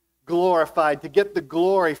be glorified, to get the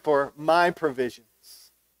glory for my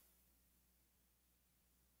provisions.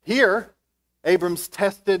 Here, Abram's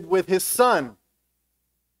tested with his son.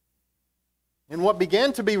 And what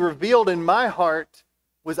began to be revealed in my heart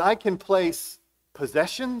was I can place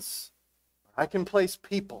possessions, I can place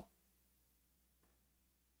people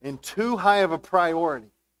in too high of a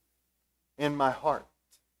priority in my heart.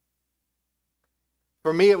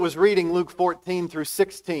 For me, it was reading Luke 14 through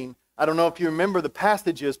 16. I don't know if you remember the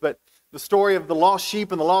passages, but the story of the lost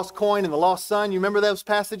sheep and the lost coin and the lost son, you remember those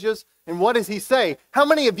passages? And what does he say? How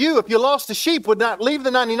many of you, if you lost a sheep, would not leave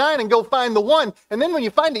the 99 and go find the one? And then when you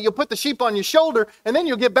find it, you'll put the sheep on your shoulder, and then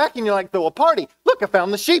you'll get back and you'll like throw a party. Look, I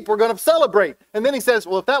found the sheep. We're going to celebrate. And then he says,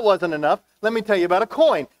 well, if that wasn't enough, let me tell you about a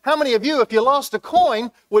coin. How many of you, if you lost a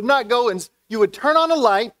coin, would not go and you would turn on a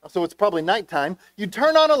light, so it's probably nighttime, you'd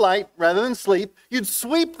turn on a light rather than sleep, you'd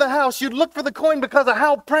sweep the house, you'd look for the coin because of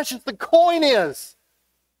how precious the coin is.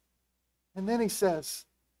 And then he says,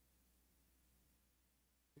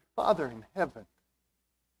 your Father in heaven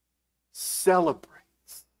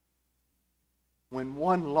celebrates when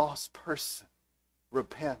one lost person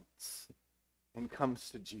repents and comes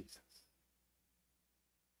to Jesus.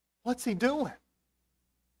 What's he doing?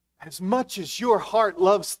 As much as your heart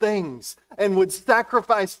loves things and would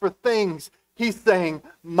sacrifice for things, he's saying,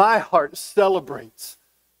 my heart celebrates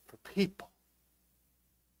for people.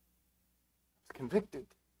 I was convicted.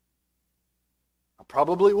 I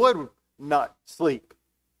probably would not sleep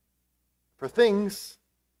for things.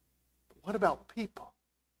 But what about people?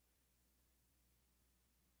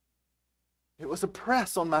 It was a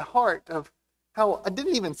press on my heart of how I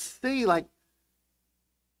didn't even see, like,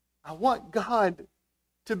 I want God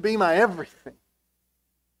to be my everything.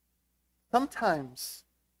 Sometimes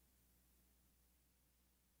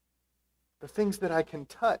the things that I can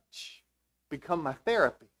touch become my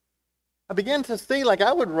therapy. I began to see like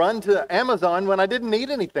I would run to Amazon when I didn't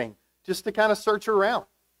need anything, just to kind of search around.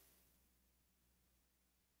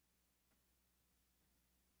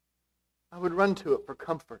 I would run to it for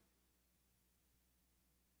comfort.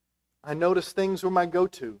 I noticed things were my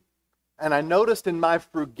go-to. And I noticed in my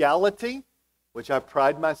frugality, which I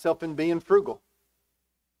pride myself in being frugal,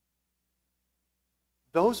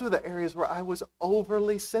 those were the areas where I was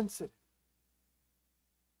overly sensitive.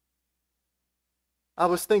 I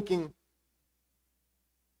was thinking,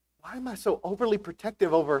 why am I so overly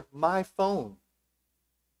protective over my phone,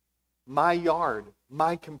 my yard,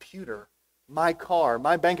 my computer, my car,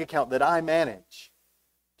 my bank account that I manage?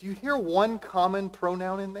 Do you hear one common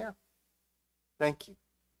pronoun in there? Thank you.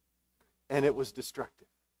 And it was destructive.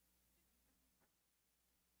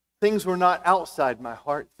 Things were not outside my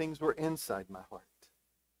heart. Things were inside my heart.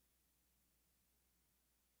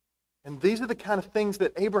 And these are the kind of things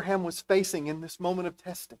that Abraham was facing in this moment of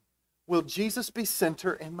testing. Will Jesus be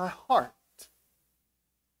center in my heart?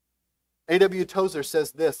 A.W. Tozer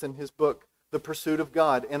says this in his book, The Pursuit of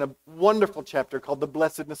God, in a wonderful chapter called The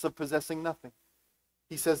Blessedness of Possessing Nothing.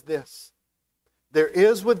 He says this, there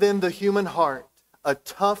is within the human heart a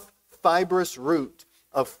tough, fibrous root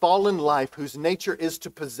of fallen life whose nature is to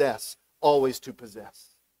possess, always to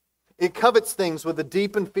possess. It covets things with a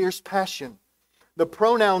deep and fierce passion. The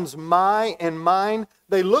pronouns my and mine,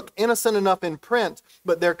 they look innocent enough in print,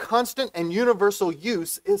 but their constant and universal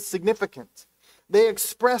use is significant. They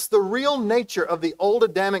express the real nature of the old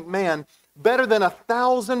Adamic man better than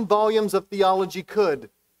 1,000 volumes of theology could.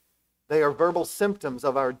 They are verbal symptoms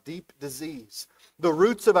of our deep disease. The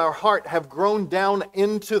roots of our heart have grown down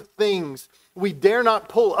into things. We dare not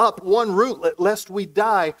pull up one rootlet lest we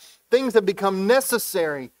die. Things have become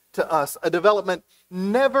necessary to us, a development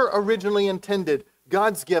never originally intended.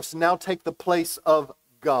 God's gifts now take the place of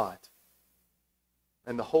God.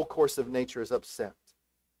 And the whole course of nature is upset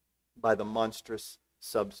by the monstrous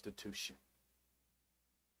substitution.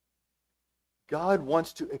 God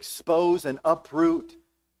wants to expose and uproot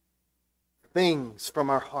things from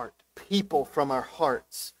our heart, people from our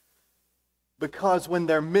hearts. Because when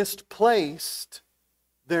they're misplaced,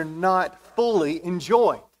 they're not fully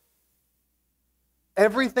enjoyed.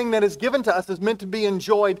 Everything that is given to us is meant to be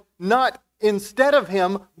enjoyed not instead of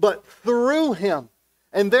Him, but through Him.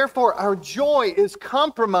 And therefore, our joy is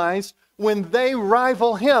compromised when they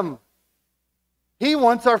rival Him. He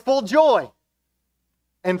wants our full joy.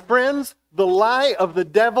 And friends, the lie of the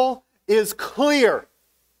devil is clear.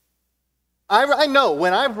 I know,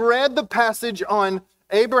 when I've read the passage on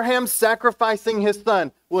Abraham sacrificing his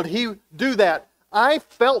son, would he do that? I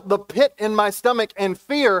felt the pit in my stomach and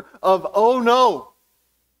fear of, oh no,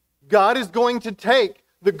 God is going to take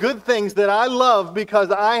the good things that I love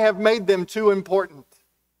because I have made them too important.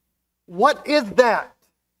 What is that?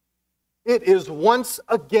 It is once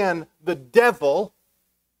again the devil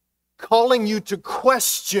calling you to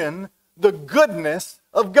question the goodness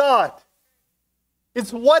of God.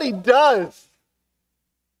 It's what he does.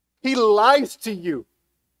 He lies to you.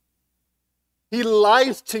 He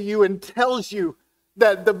lies to you and tells you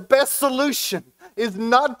that the best solution is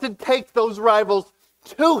not to take those rivals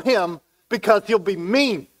to him because he'll be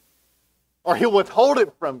mean or he'll withhold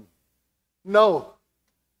it from you. No,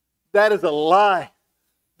 that is a lie.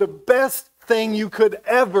 The best thing you could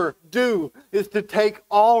ever do is to take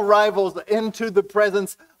all rivals into the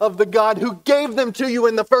presence of the God who gave them to you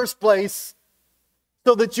in the first place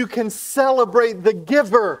so that you can celebrate the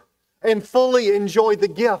giver and fully enjoy the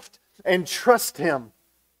gift and trust Him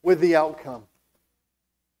with the outcome.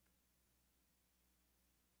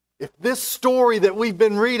 If this story that we've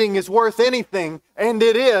been reading is worth anything, and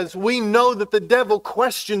it is, we know that the devil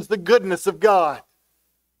questions the goodness of God.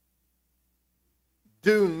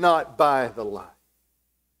 Do not buy the lie.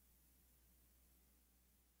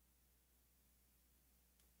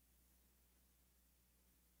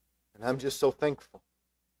 And I'm just so thankful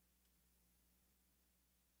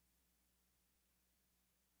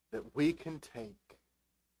that we can take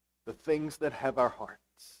the things that have our hearts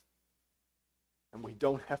and we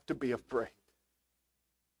don't have to be afraid.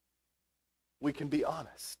 We can be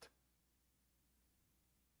honest.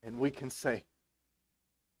 And we can say,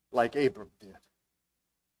 like Abram did,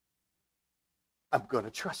 I'm going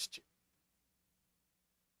to trust you.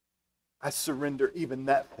 I surrender even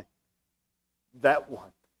that thing, that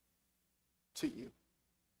one, to you.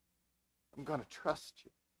 I'm going to trust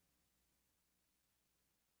you.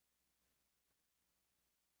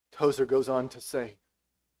 Tozer goes on to say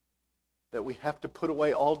that we have to put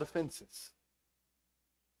away all defenses.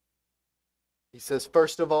 He says,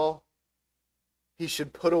 first of all, he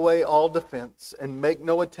should put away all defense and make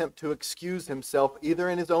no attempt to excuse himself either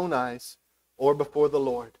in his own eyes or before the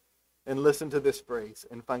Lord. And listen to this phrase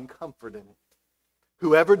and find comfort in it.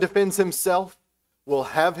 Whoever defends himself will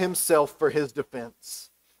have himself for his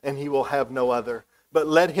defense, and he will have no other. But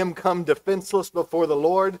let him come defenseless before the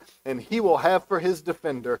Lord, and he will have for his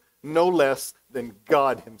defender no less than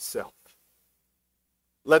God himself.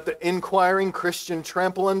 Let the inquiring Christian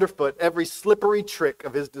trample underfoot every slippery trick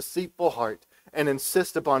of his deceitful heart and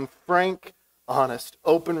insist upon frank, honest,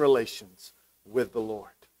 open relations with the Lord.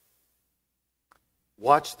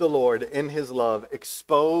 Watch the Lord in His love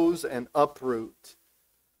expose and uproot.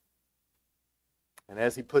 And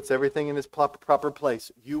as He puts everything in its proper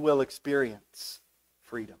place, you will experience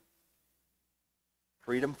freedom.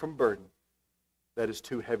 Freedom from burden that is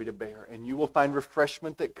too heavy to bear. And you will find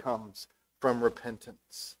refreshment that comes from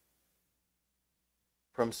repentance,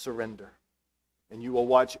 from surrender. And you will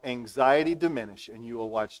watch anxiety diminish and you will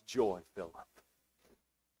watch joy fill up.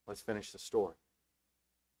 Let's finish the story.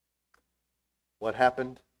 What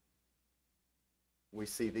happened? We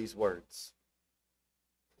see these words.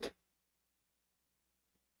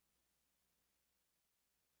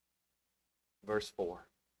 Verse 4.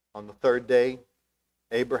 On the third day,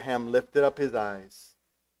 Abraham lifted up his eyes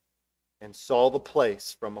and saw the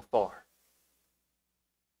place from afar.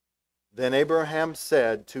 Then Abraham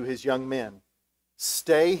said to his young men,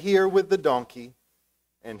 stay here with the donkey,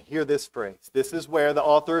 and hear this phrase. This is where the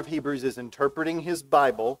author of Hebrews is interpreting his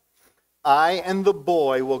Bible. I and the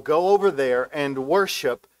boy will go over there and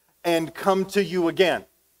worship and come to you again.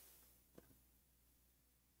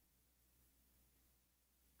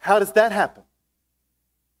 How does that happen?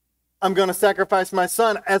 I'm going to sacrifice my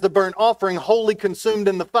son as a burnt offering, wholly consumed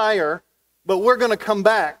in the fire, but we're going to come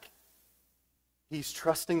back. He's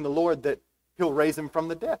trusting the Lord that He'll raise him from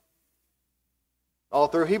the dead. All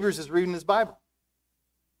through Hebrews is reading his Bible.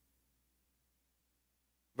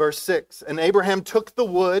 Verse 6, and Abraham took the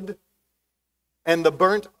wood and the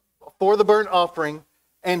burnt offering,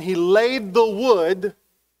 and he laid the wood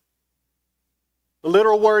The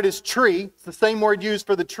literal word is tree. It's the same word used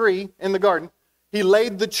for the tree in the garden. He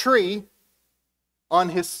laid the tree on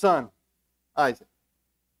his son, Isaac.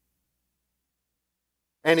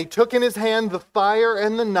 And he took in his hand the fire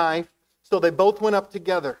and the knife, so they both went up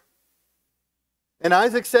together. And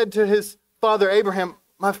Isaac said to his father Abraham,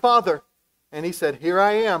 "My father." And he said, "Here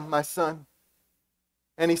I am, my son."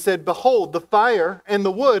 And he said, "Behold, the fire and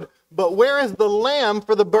the wood, but where is the lamb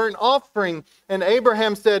for the burnt offering?" And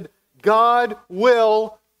Abraham said, "God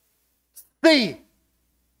will see."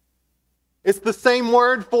 It's the same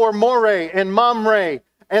word for Moreh and Mamre,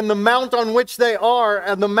 and the mount on which they are,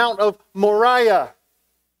 and the mount of Moriah.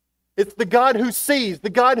 It's the God who sees, the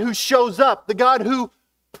God who shows up, the God who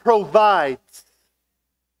provides.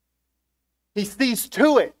 He sees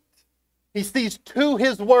to it. He sees to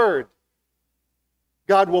His word.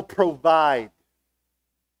 God will provide.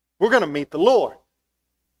 We're going to meet the Lord.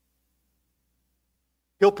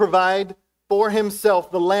 He'll provide for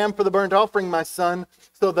Himself the lamb for the burnt offering, my son.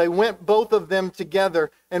 So they went both of them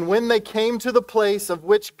together. And when they came to the place of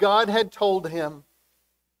which God had told him,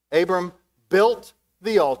 Abram built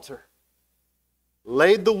the altar,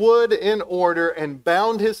 laid the wood in order, and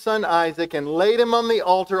bound his son Isaac, and laid him on the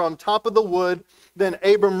altar on top of the wood. Then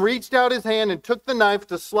Abram reached out his hand and took the knife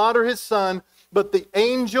to slaughter his son. But the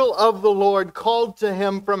angel of the Lord called to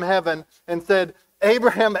him from heaven and said,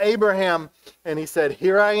 "Abraham, Abraham." And he said,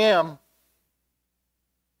 "Here I am."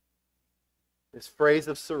 This phrase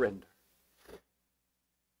of surrender.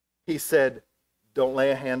 He said, "Don't lay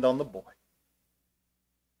a hand on the boy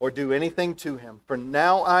or do anything to him, for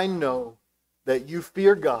now I know that you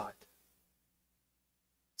fear God,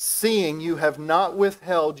 seeing you have not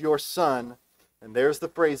withheld your son," and there's the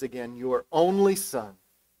phrase again, "your only son,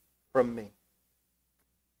 from me."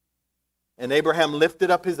 And Abraham lifted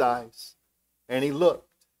up his eyes, and he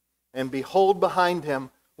looked, and behold, behind him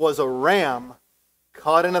was a ram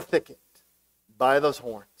caught in a thicket by those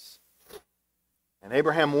horns. And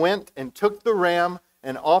Abraham went and took the ram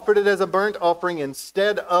and offered it as a burnt offering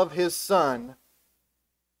instead of his son,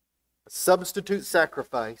 a substitute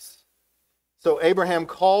sacrifice. So Abraham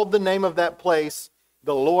called the name of that place,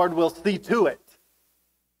 "The Lord will see to it."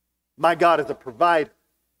 My God is a provider.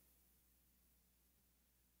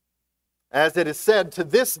 As it is said to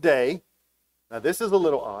this day, now this is a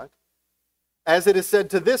little odd, as it is said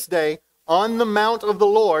to this day, "On the mount of the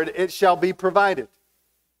Lord it shall be provided."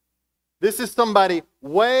 This is somebody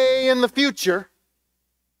way in the future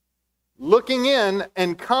looking in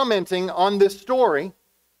and commenting on this story,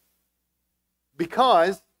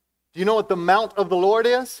 because do you know what the mount of the Lord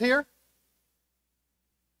is here?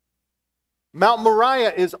 Mount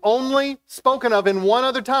Moriah is only spoken of in one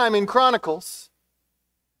other time in Chronicles,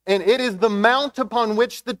 and it is the mount upon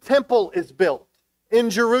which the temple is built in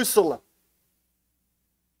Jerusalem.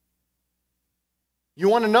 You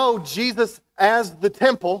want to know Jesus as the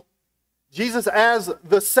temple, Jesus as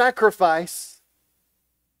the sacrifice?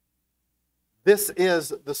 This is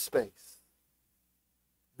the space.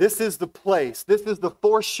 This is the place. This is the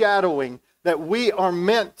foreshadowing that we are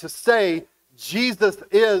meant to say Jesus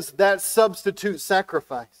is that substitute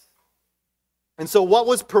sacrifice. And so what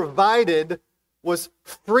was provided was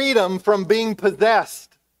freedom from being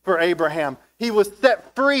possessed for Abraham. He was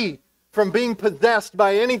set free from being possessed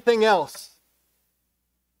by anything else.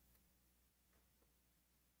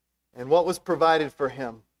 And what was provided for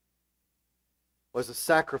him was a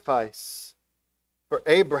sacrifice for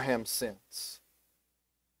Abraham's sins.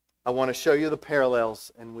 I want to show you the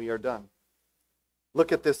parallels, and we are done.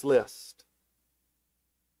 Look at this list.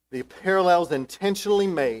 The parallels intentionally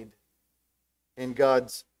made in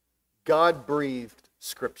God's God-breathed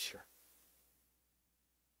Scripture.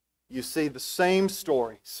 You see the same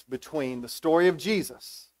stories between the story of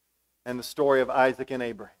Jesus and the story of Isaac and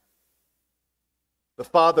Abraham. The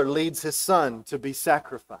father leads his son to be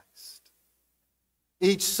sacrificed.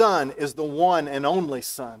 Each son is the one and only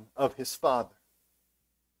son of his father.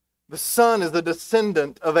 The son is a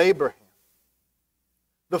descendant of Abraham.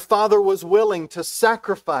 The father was willing to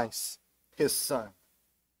sacrifice his son.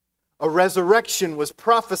 A resurrection was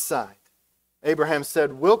prophesied. Abraham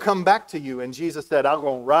said, "We'll come back to you." And Jesus said, "I'm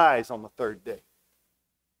going to rise on the third day."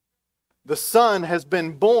 The son has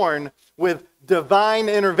been born with divine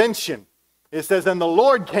intervention. It says, "And the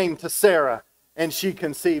Lord came to Sarah, and she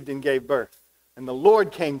conceived and gave birth. And the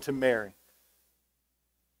Lord came to Mary."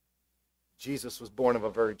 Jesus was born of a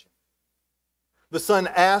virgin. The son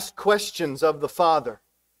asked questions of the father.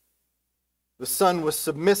 The son was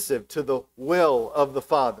submissive to the will of the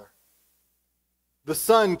father. The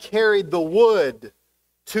son carried the wood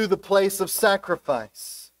to the place of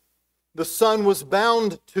sacrifice. The son was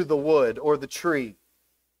bound to the wood or the tree.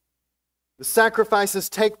 The sacrifices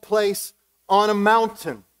take place on a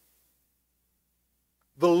mountain.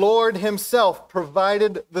 The Lord himself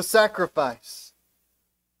provided the sacrifice.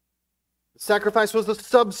 The sacrifice was a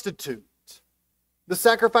substitute. The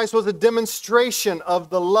sacrifice was a demonstration of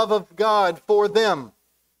the love of God for them.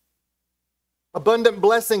 Abundant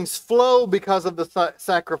blessings flow because of the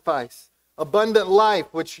sacrifice. Abundant life,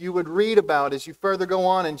 which you would read about as you further go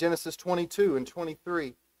on in Genesis 22 and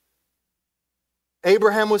 23.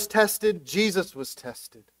 Abraham was tested, Jesus was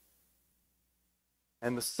tested.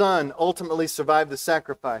 And the Son ultimately survived the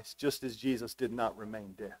sacrifice, just as Jesus did not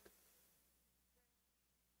remain dead.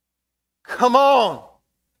 Come on!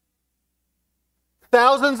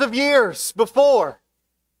 Thousands of years before,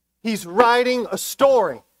 he's writing a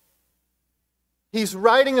story. He's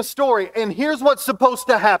writing a story, and here's what's supposed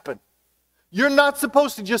to happen. You're not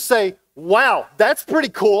supposed to just say, wow, that's pretty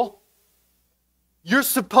cool. You're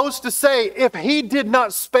supposed to say, if he did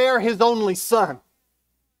not spare his only son,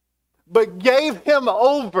 but gave him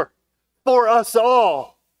over for us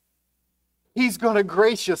all, he's going to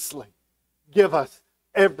graciously give us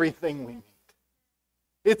everything we need.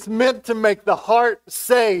 It's meant to make the heart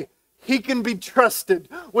say, he can be trusted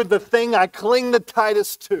with the thing I cling the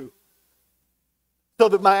tightest to, so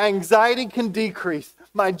that my anxiety can decrease,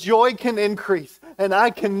 my joy can increase, and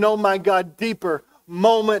I can know my God deeper,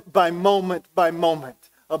 moment by moment by moment,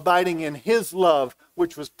 abiding in his love,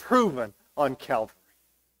 which was proven on Calvary.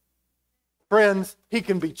 Friends, he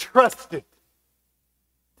can be trusted.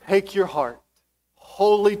 Take your heart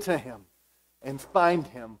wholly to him and find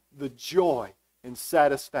him the joy and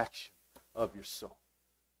satisfaction of your soul.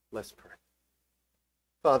 Let's pray.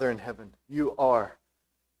 Father in heaven, you are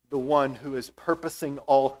the one who is purposing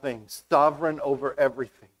all things, sovereign over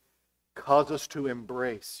everything. Cause us to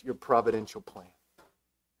embrace your providential plan.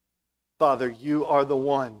 Father, you are the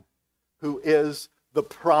one who is the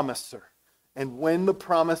promiser. And when the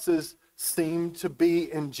promises seem to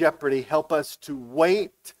be in jeopardy, help us to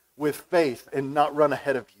wait with faith and not run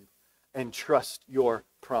ahead of you and trust your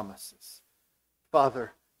promises.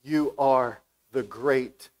 Father, you are the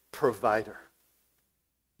great provider.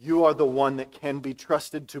 You are the one that can be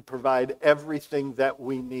trusted to provide everything that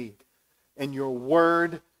we need. And your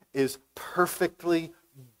word is perfectly,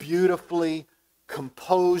 beautifully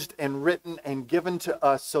composed and written and given to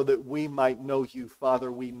us so that we might know you.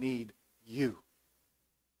 Father, we need you.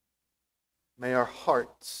 May our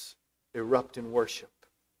hearts erupt in worship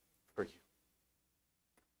for you.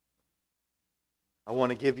 I want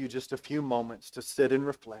to give you just a few moments to sit and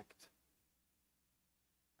reflect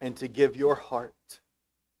and to give your heart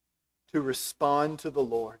to respond to the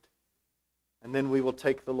Lord. And then we will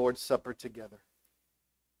take the Lord's Supper together.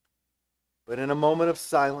 But in a moment of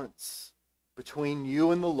silence between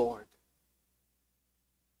you and the Lord,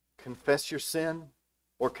 confess your sin,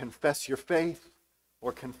 or confess your faith,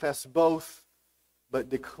 or confess both, but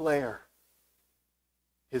declare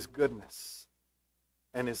his goodness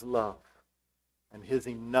and his love and his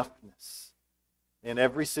enoughness in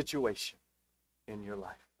every situation in your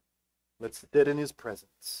life. Let's sit in his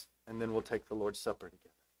presence, and then we'll take the Lord's Supper together.